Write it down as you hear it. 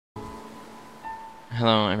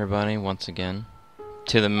hello everybody, once again.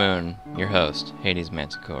 To the moon, your host, Hades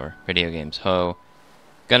Manticore, video games ho.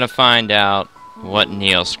 Gonna find out what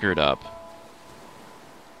Neil screwed up.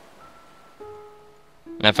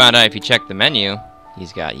 And I found out if you check the menu,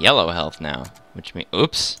 he's got yellow health now. Which means,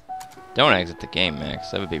 oops! Don't exit the game, Max.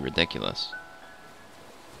 That would be ridiculous.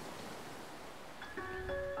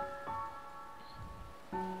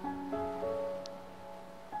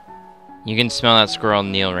 You can smell that squirrel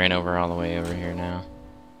Neil ran over all the way over here now.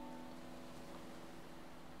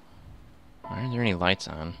 Why aren't there any lights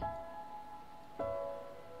on?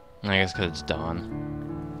 I guess because it's dawn.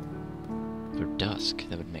 Or dusk,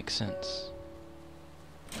 that would make sense.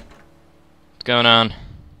 What's going on?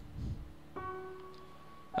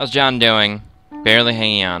 How's John doing? Barely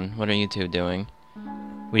hanging on. What are you two doing?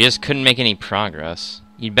 We just couldn't make any progress.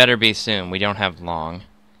 You'd better be soon. We don't have long.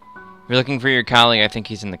 If you're looking for your colleague, I think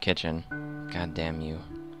he's in the kitchen. God damn you.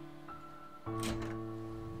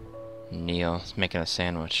 Neil's making a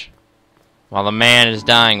sandwich. While the man is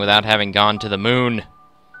dying without having gone to the moon.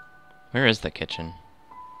 Where is the kitchen?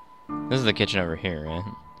 This is the kitchen over here, right?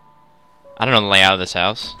 I don't know the layout of this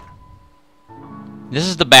house. This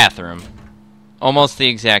is the bathroom. Almost the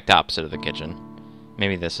exact opposite of the kitchen.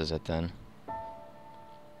 Maybe this is it then.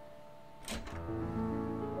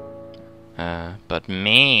 But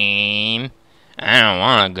meme, I don't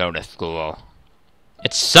want to go to school.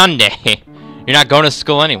 It's Sunday. You're not going to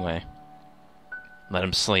school anyway. Let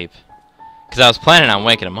him sleep. Because I was planning on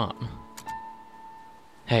waking him up.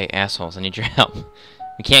 Hey, assholes, I need your help.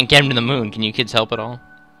 We can't get him to the moon. Can you kids help at all?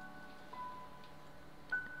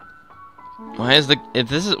 If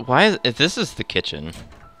this is the kitchen?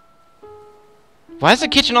 Why is the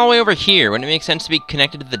kitchen all the way over here? Wouldn't it make sense to be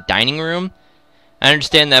connected to the dining room? I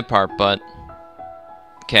understand that part, but...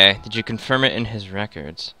 Okay, did you confirm it in his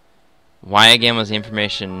records? Why again was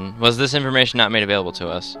this information not made available to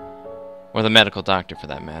us? Or the medical doctor, for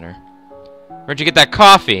that matter? Where'd you get that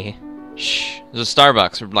coffee? Shh, there's a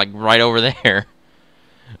Starbucks, like, right over there.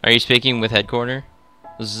 Are you speaking with headquarters?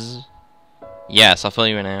 Zzz. Yes, I'll fill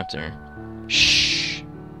you in after. Shh.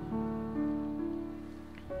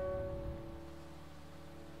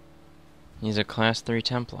 He's a Class 3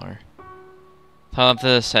 Templar. I left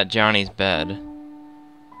this at Johnny's bed.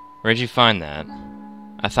 Where'd you find that?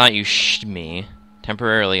 I thought you shhed me.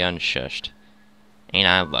 Temporarily unshushed. Ain't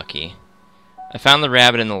I lucky. I found the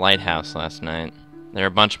rabbit in the lighthouse last night. There are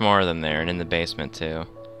a bunch more of them there, and in the basement too.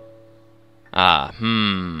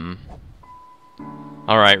 Alright,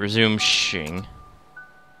 resume shing.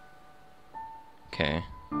 Okay.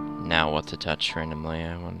 Now what to touch randomly,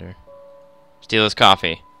 I wonder. Steal his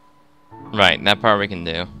coffee. Right, that part we can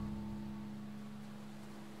do.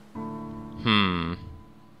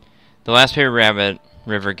 The last paper rabbit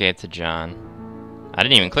river gave to John. I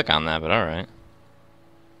didn't even click on that, but alright.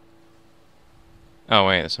 Oh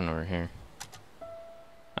wait, there's one over here.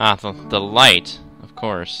 Ah, the light, of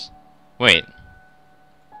course. Wait.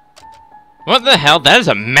 What the hell? That is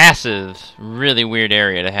a massive, really weird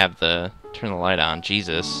area to have turn the light on.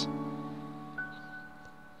 Jesus.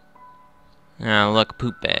 Ah, look,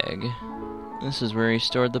 poop bag. This is where he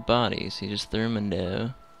stored the bodies. He just threw them in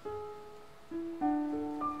there.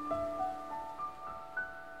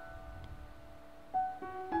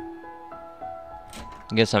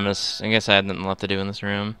 I guess I had nothing left to do in this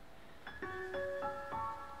room.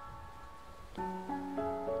 I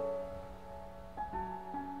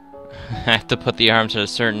have to put the arms in a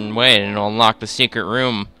certain way and it'll unlock the secret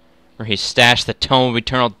room where he stashed the tome of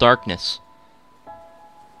eternal darkness.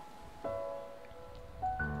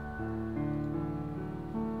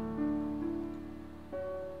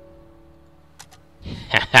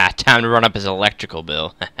 Haha, time to run up his electrical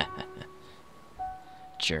bill.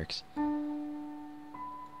 Jerks.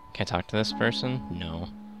 Can I talk to this person? No.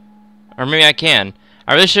 Or maybe I can.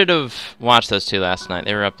 I really should have watched those two last night.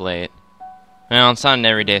 They were up late. Well, it's not an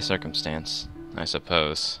everyday circumstance, I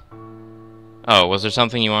suppose. Oh, was there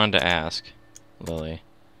something you wanted to ask? Lily.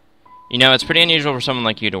 You know, it's pretty unusual for someone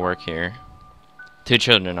like you to work here. 2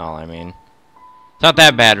 children and all, I mean. It's not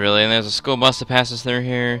that bad, really, and there's a school bus that passes through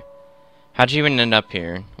here. How'd you even end up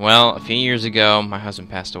here? Well, a few years ago, my husband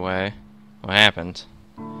passed away. What happened?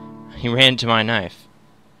 He ran into my knife.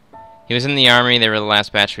 He was in the army. They were the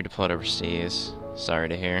last batch we deployed overseas. Sorry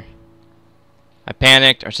to hear. I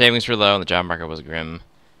panicked. Our savings were low, and the job market was grim.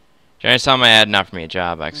 Johnny saw my ad and offered me a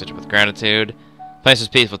job. I accepted with gratitude. The place was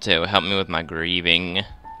peaceful, too. It helped me with my grieving.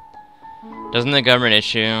 Doesn't the government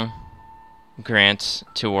issue grants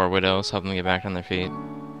to war widows, help them get back on their feet?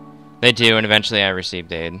 They do, and eventually I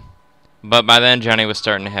received aid. But by then, Johnny was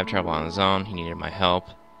starting to have trouble on his own. He needed my help.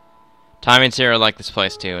 Tommy and Sarah liked this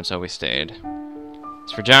place too, and so we stayed.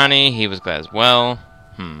 As for Johnny, he was glad as well.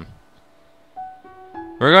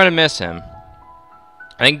 We're going to miss him.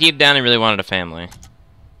 I think deep down he really wanted a family.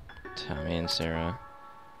 Tommy and Sarah.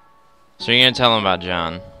 So you're gonna tell him about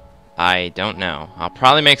John? I don't know. I'll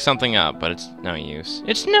probably make something up, but it's no use.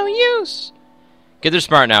 It's no use! Kids are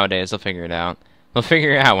smart nowadays, they'll figure it out. They'll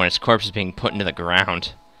figure it out when his corpse is being put into the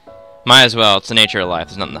ground. Might as well, it's the nature of life,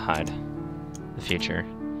 there's nothing to hide. The future.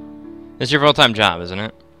 This is your full-time job, isn't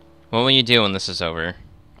it? What will you do when this is over?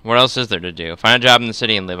 What else is there to do? Find a job in the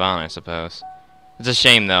city and live on, I suppose. It's a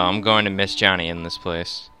shame, though. I'm going to miss Johnny in this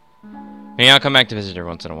place. Maybe I'll come back to visit her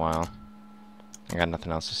once in a while. I got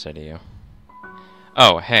nothing else to say to you.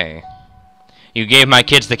 Oh, hey. You gave my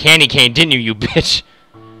kids the candy cane, didn't you, you bitch?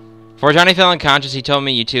 Before Johnny fell unconscious, he told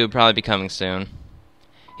me you two would probably be coming soon.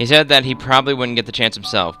 He said that he probably wouldn't get the chance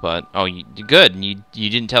himself, but... Oh, good. You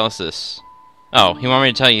didn't tell us this. Oh, he wanted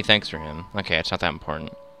me to tell you thanks for him. Okay, it's not that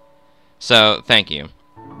important. So, thank you.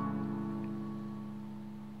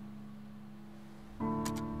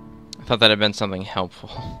 I thought that had been something helpful.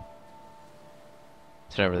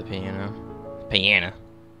 Sit over the piano. Piano.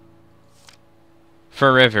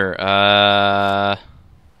 For River,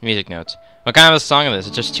 music notes. What kind of a song is this?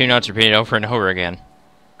 It's just two notes repeated over and over again.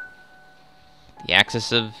 The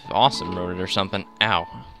Axis of Awesome wrote it or something.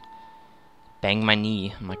 Ow. Bang my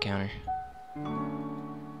knee on my counter.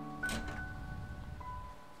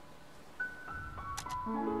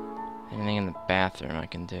 Anything in the bathroom I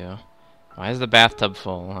can do? Why is the bathtub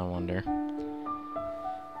full, I wonder?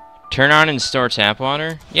 Turn on and store tap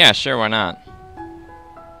water? Yeah, sure, why not?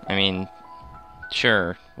 I mean,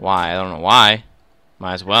 sure, why? I don't know why.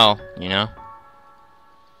 Might as well, you know?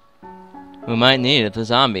 We might need it if the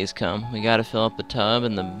zombies come. We gotta fill up the tub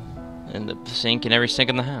and the sink and every sink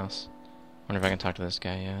in the house. Wonder if I can talk to this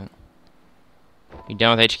guy yet. You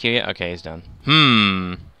done with HQ yet? Okay, he's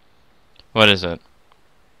done. What is it?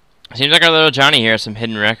 Seems like our little Johnny here has some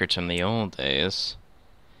hidden records from the old days.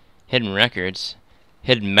 Hidden records?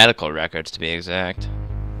 Hidden medical records, to be exact.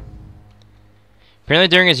 Apparently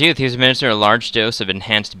during his youth, he was administered a large dose of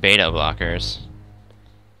enhanced beta blockers.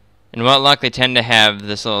 And what luck, they tend to have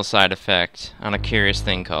this little side effect on a curious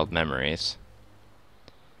thing called memories.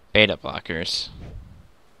 Beta blockers.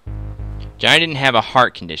 Johnny didn't have a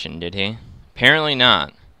heart condition, did he? Apparently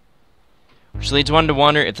not. Which leads one to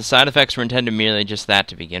wonder if the side effects were intended merely just that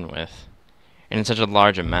to begin with, and in such a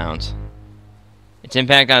large amount. Its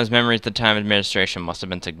impact on his memories at the time of administration must have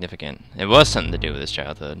been significant. It was something to do with his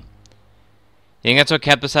childhood. You think that's what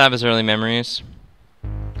kept us out of his early memories?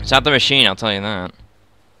 It's not the machine, I'll tell you that.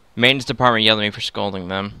 The maintenance department yelled at me for scolding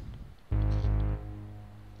them.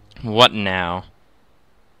 What now?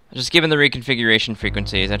 Just given the reconfiguration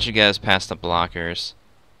frequencies, that should get us past the blockers.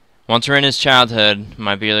 Once we're in his childhood,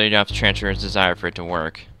 might be really enough to transfer his desire for it to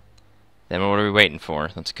work. Then what are we waiting for?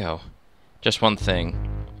 Let's go. Just one thing.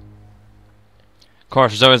 Of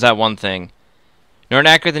course, there's always that one thing. In order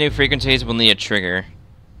to activate the new frequencies, we'll need a trigger.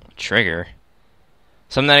 A trigger?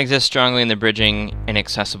 Something that exists strongly in the bridging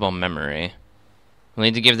inaccessible memory. We'll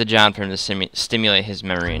need to give the job for him to stimulate his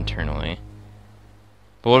memory internally.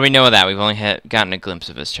 But what do we know of that? We've only gotten a glimpse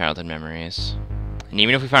of his childhood memories. And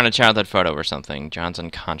even if we found a childhood photo or something, John's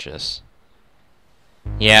unconscious.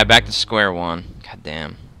 Yeah, back to square one. God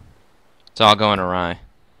damn. It's all going awry.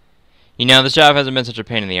 You know, this job hasn't been such a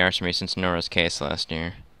pain in the arse for me since Nora's case last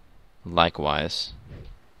year. Likewise.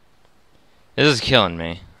 This is killing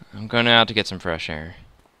me. I'm going out to get some fresh air.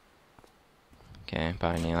 Okay,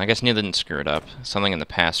 bye Neil. I guess Neil didn't screw it up. Something in the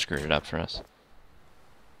past screwed it up for us.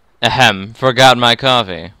 Ahem, forgot my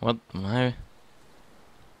coffee. What? I'm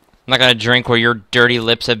not gonna drink where your dirty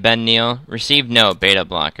lips have been, Neil. Received note, beta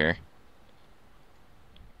blocker.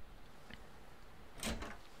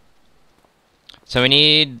 So we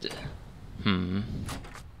need...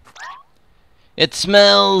 It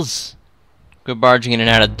smells! Quit barging in and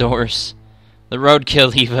out of doors. The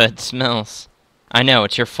roadkill, Eva, it smells. I know,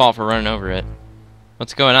 it's your fault for running over it.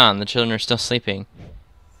 What's going on? The children are still sleeping.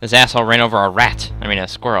 This asshole ran over a rat. I mean, a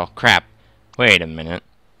squirrel. Crap. Wait a minute.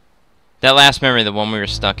 That last memory, the one we were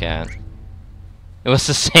stuck at. It was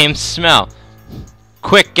the same smell.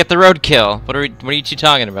 Quick, get the roadkill. What are you two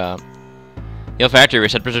talking about? The olfactory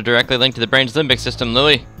receptors are directly linked to the brain's limbic system,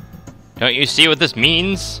 Lily. Don't you see what this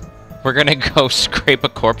means? We're gonna go scrape a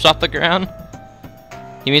corpse off the ground?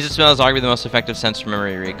 He means that smell is arguably the most effective sense for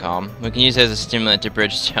memory recall. We can use it as a stimulant to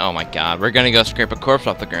bridge... Oh my god, we're gonna go scrape a corpse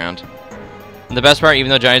off the ground. And the best part,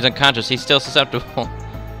 even though Johnny's unconscious, he's still susceptible.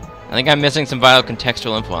 I think I'm missing some vital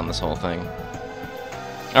contextual info on this whole thing.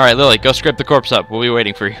 Alright, Lily, go scrape the corpse up. We'll be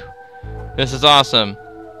waiting for you. This is awesome.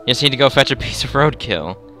 You just need to go fetch a piece of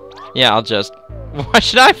roadkill. Yeah, I'll just... Why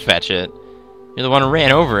should I fetch it? You're the one who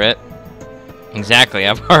ran over it. Exactly,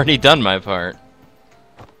 I've already done my part.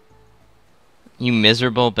 You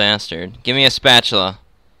miserable bastard. Give me a spatula.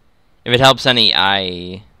 If it helps any,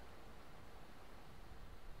 I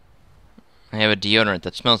have a deodorant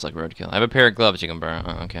that smells like roadkill. I have a pair of gloves you can borrow.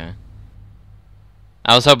 Oh, okay.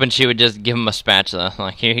 I was hoping she would just give him a spatula.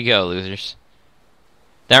 Like, here you go, losers.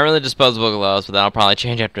 Not really disposable gloves, but that'll probably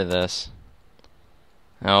change after this.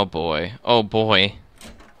 Oh boy. Oh boy.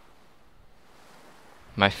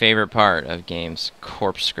 My favorite part of games,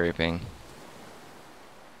 corpse scraping.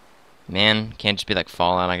 Man, can't just be like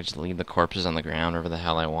Fallout. I can just leave the corpses on the ground wherever the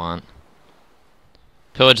hell I want.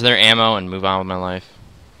 Pillage their ammo and move on with my life.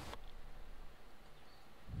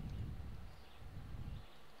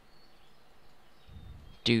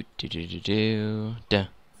 Do do do do do da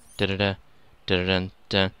da da da da da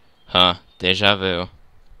da. Huh? Deja vu.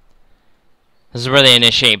 This is where they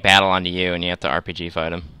initiate battle onto you, and you have to RPG fight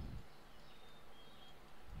them.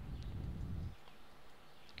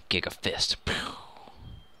 Giga fist.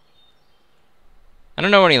 I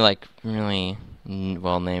don't know any like really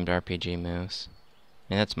well-named RPG moves.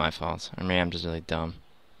 I mean, that's my fault. I mean, I'm just really dumb.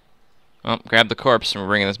 Oh, grab the corpse and we're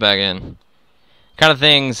bringing this back in. Kind of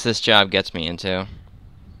things this job gets me into.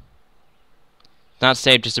 It's not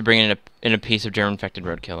safe just to bring in a piece of germ-infected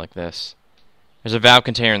roadkill like this. There's a valve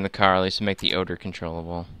container in the car, at least to make the odor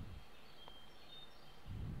controllable.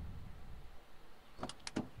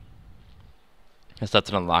 Guess that's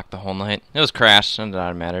to unlock the whole night. It was crashed, none of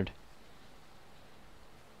that mattered.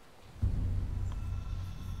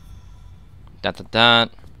 Dot dot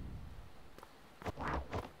dot.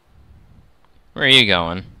 Where are you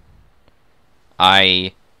going?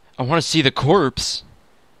 I want to see the corpse.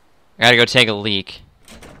 I gotta go take a leak.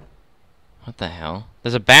 What the hell?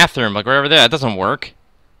 There's a bathroom, like right over there. That doesn't work.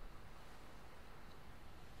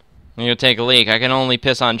 I'm gonna go take a leak. I can only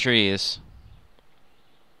piss on trees.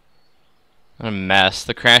 What a mess.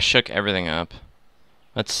 The crash shook everything up.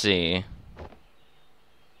 Let's see.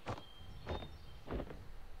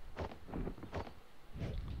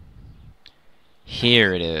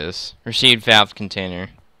 Here it is. Received valve container.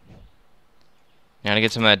 Now to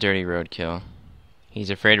get some of that dirty roadkill. He's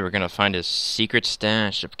afraid we're gonna find his secret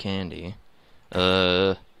stash of candy.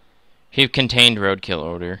 He contained roadkill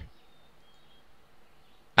odor.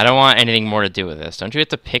 I don't want anything more to do with this. Don't you have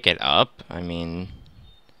to pick it up? I mean,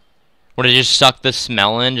 would it just suck the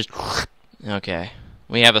smell in? Just okay.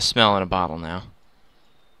 We have a smell in a bottle now.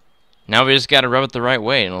 Now we just gotta rub it the right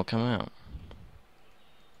way and it'll come out.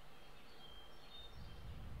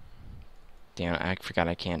 Damn, I forgot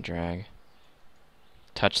I can't drag.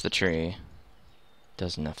 Touch the tree.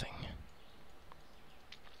 Does nothing.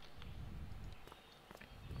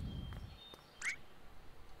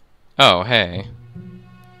 Oh, hey.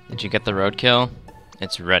 Did you get the roadkill?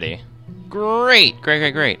 It's ready. Great! Great,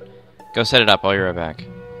 great, great. Go set it up. I'll be right back.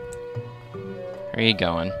 Where are you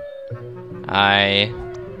going? I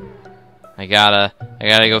gotta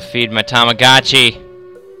go feed my Tamagotchi.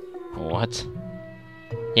 What?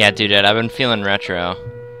 Yeah, dude, I've been feeling retro.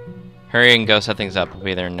 Hurry and go set things up. We'll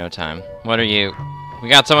be there in no time. What are you? We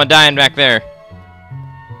got someone dying back there.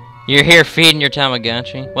 You're here feeding your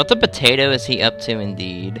Tamagotchi? What the potato is he up to,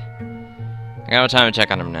 indeed? I got no time to check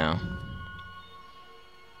on him now.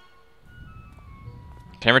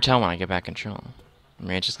 Can never tell when I get back control. I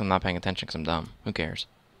mean, it's just I'm not paying attention because I'm dumb. Who cares?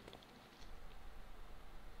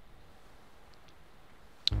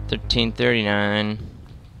 1339.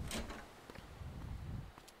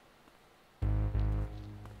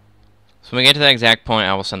 So when we get to that exact point,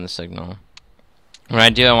 I will send the signal. When I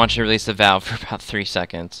do, I want you to release the valve for about 3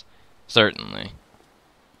 seconds. Certainly.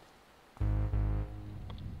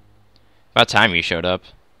 About time you showed up.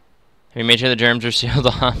 Have you made sure the germs are sealed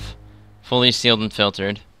off? Fully sealed and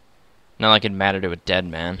filtered. Not like it'd matter to a dead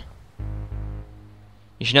man.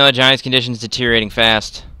 You should know that Johnny's condition's deteriorating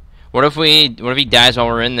fast. What if he dies while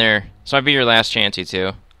we're in there? This might be your last chance, you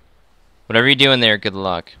two. Whatever you do in there, good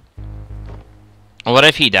luck. What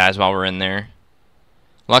if he dies while we're in there?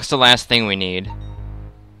 Luck's the last thing we need.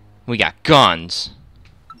 We got guns.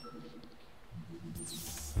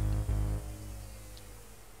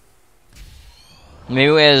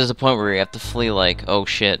 Maybe there's a point where we have to flee like, oh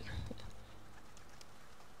shit.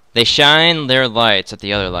 They shine their lights at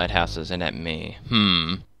the other lighthouses and at me.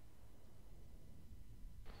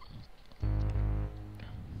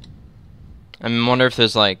 I wonder if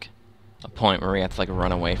there's like a point where we have to like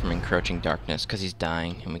run away from encroaching darkness because he's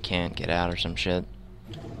dying and we can't get out or some shit.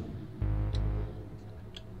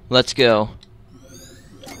 Let's go.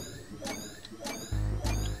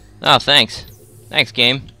 Oh, thanks. Thanks,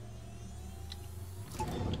 game.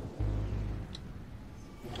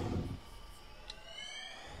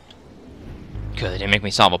 Good, they didn't make me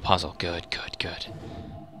solve a puzzle. Good, good, good.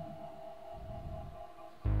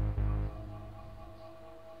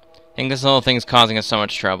 I think this little thing's causing us so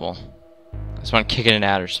much trouble. I just want to kick it into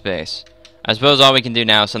outer space. I suppose all we can do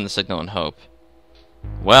now is send the signal and hope.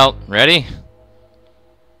 Well, ready?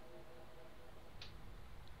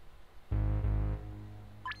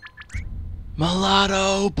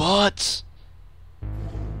 Mulatto butts!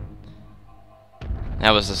 That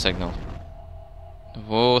was the signal.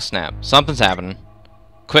 Whoa, snap. Something's happening.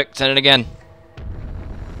 Quick, send it again.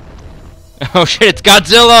 Oh shit, it's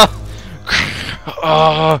Godzilla!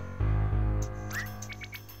 Oh.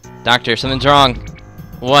 Doctor, something's wrong.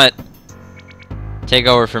 What? Take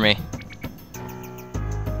over for me.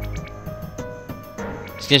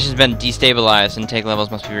 Condition's been destabilized. Intake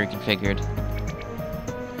levels must be reconfigured.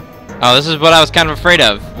 Oh, this is what I was kind of afraid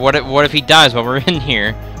of. What if he dies while we're in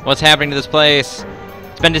here? What's happening to this place?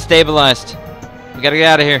 It's been destabilized. We gotta get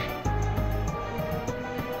out of here.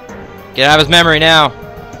 Get out of his memory now.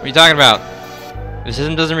 What are you talking about? If the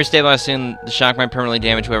system doesn't restabilize soon, the shock might permanently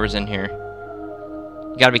damage whoever's in here.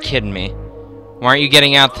 You gotta be kidding me. Why aren't you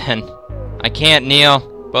getting out then? I can't, Neil.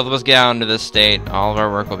 Both of us get out into this state. All of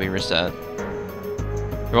our work will be reset.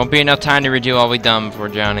 There won't be enough time to redo all we've done before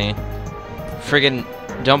Johnny. Friggin'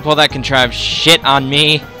 don't pull that contrived shit on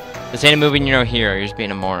me. This ain't a movie, you're no hero. You're just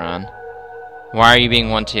being a moron. Why are you being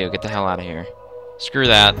one too? Get the hell out of here. Screw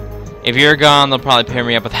that. If you're gone, they'll probably pair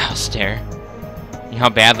me up with a house stare. You know how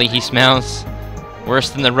badly he smells?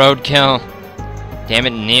 Worse than the roadkill. Damn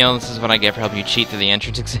it, Neil. This is what I get for helping you cheat through the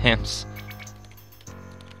entrance exams.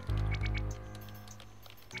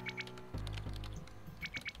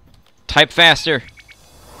 Type faster.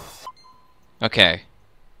 Okay.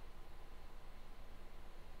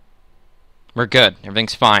 We're good.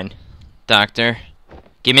 Everything's fine. Doctor,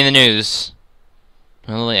 give me the news.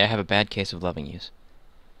 Well, Lily, I have a bad case of loving yous.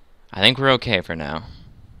 I think we're okay for now.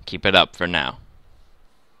 Keep it up for now.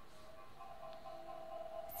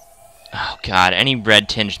 Oh god, any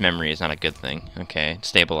red-tinged memory is not a good thing. Okay,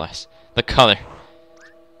 stabilize. The color.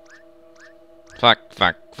 Fuck,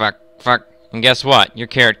 fuck, fuck, fuck. And guess what? Your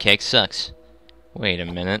carrot cake sucks. Wait a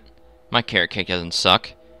minute. My carrot cake doesn't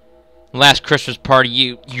suck. Last Christmas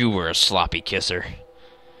party, you were a sloppy kisser.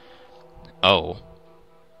 Oh.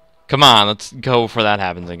 Come on, let's go before that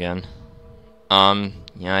happens again.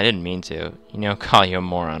 Yeah, I didn't mean to. You know, call you a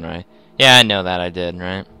moron, right? Yeah, I know that I did,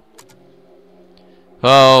 right?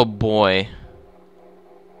 Oh, boy.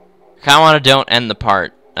 I kinda wanna don't end the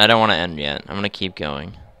part. I don't wanna end yet. I'm gonna keep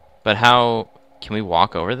going. But how... Can we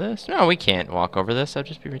walk over this? No, we can't walk over this. That'd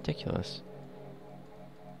just be ridiculous.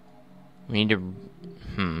 We need to...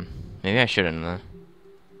 Maybe I shouldn't, though.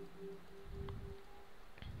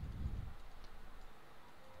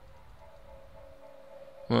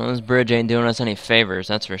 Well, this bridge ain't doing us any favors,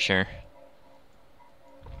 that's for sure.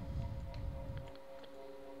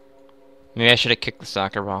 Maybe I should have kicked the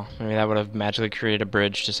soccer ball. Maybe that would have magically created a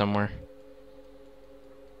bridge to somewhere.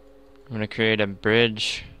 I'm gonna create a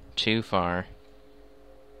bridge too far.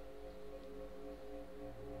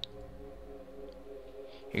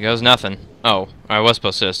 Here goes nothing. Oh, I was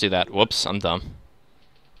supposed to just do that. Whoops, I'm dumb.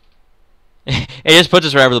 It just puts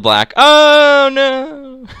us right over the black. Oh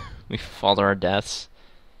no! We fall to our deaths.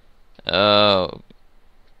 Oh.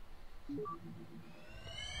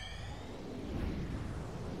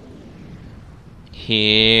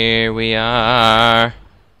 Here we are.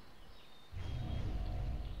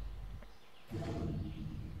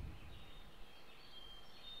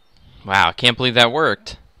 Wow, I can't believe that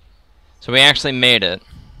worked. So we actually made it.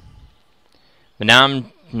 But now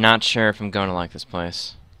I'm not sure if I'm going to like this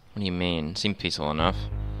place. What do you mean? It seemed peaceful enough.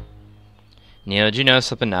 Neil, did you notice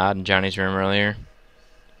something odd in Johnny's room earlier?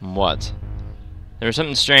 What? There was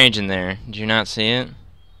something strange in there. Did you not see it? I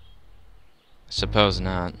suppose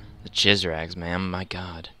not. The jizz rags, man. My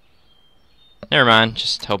god. Never mind.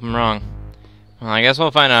 Just hope I'm wrong. Well, I guess we'll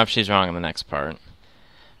find out if she's wrong in the next part.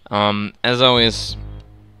 As always,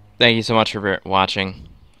 thank you so much for watching.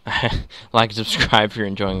 Like and subscribe if you're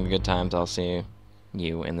enjoying the good times. I'll see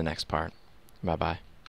you in the next part. Bye-bye.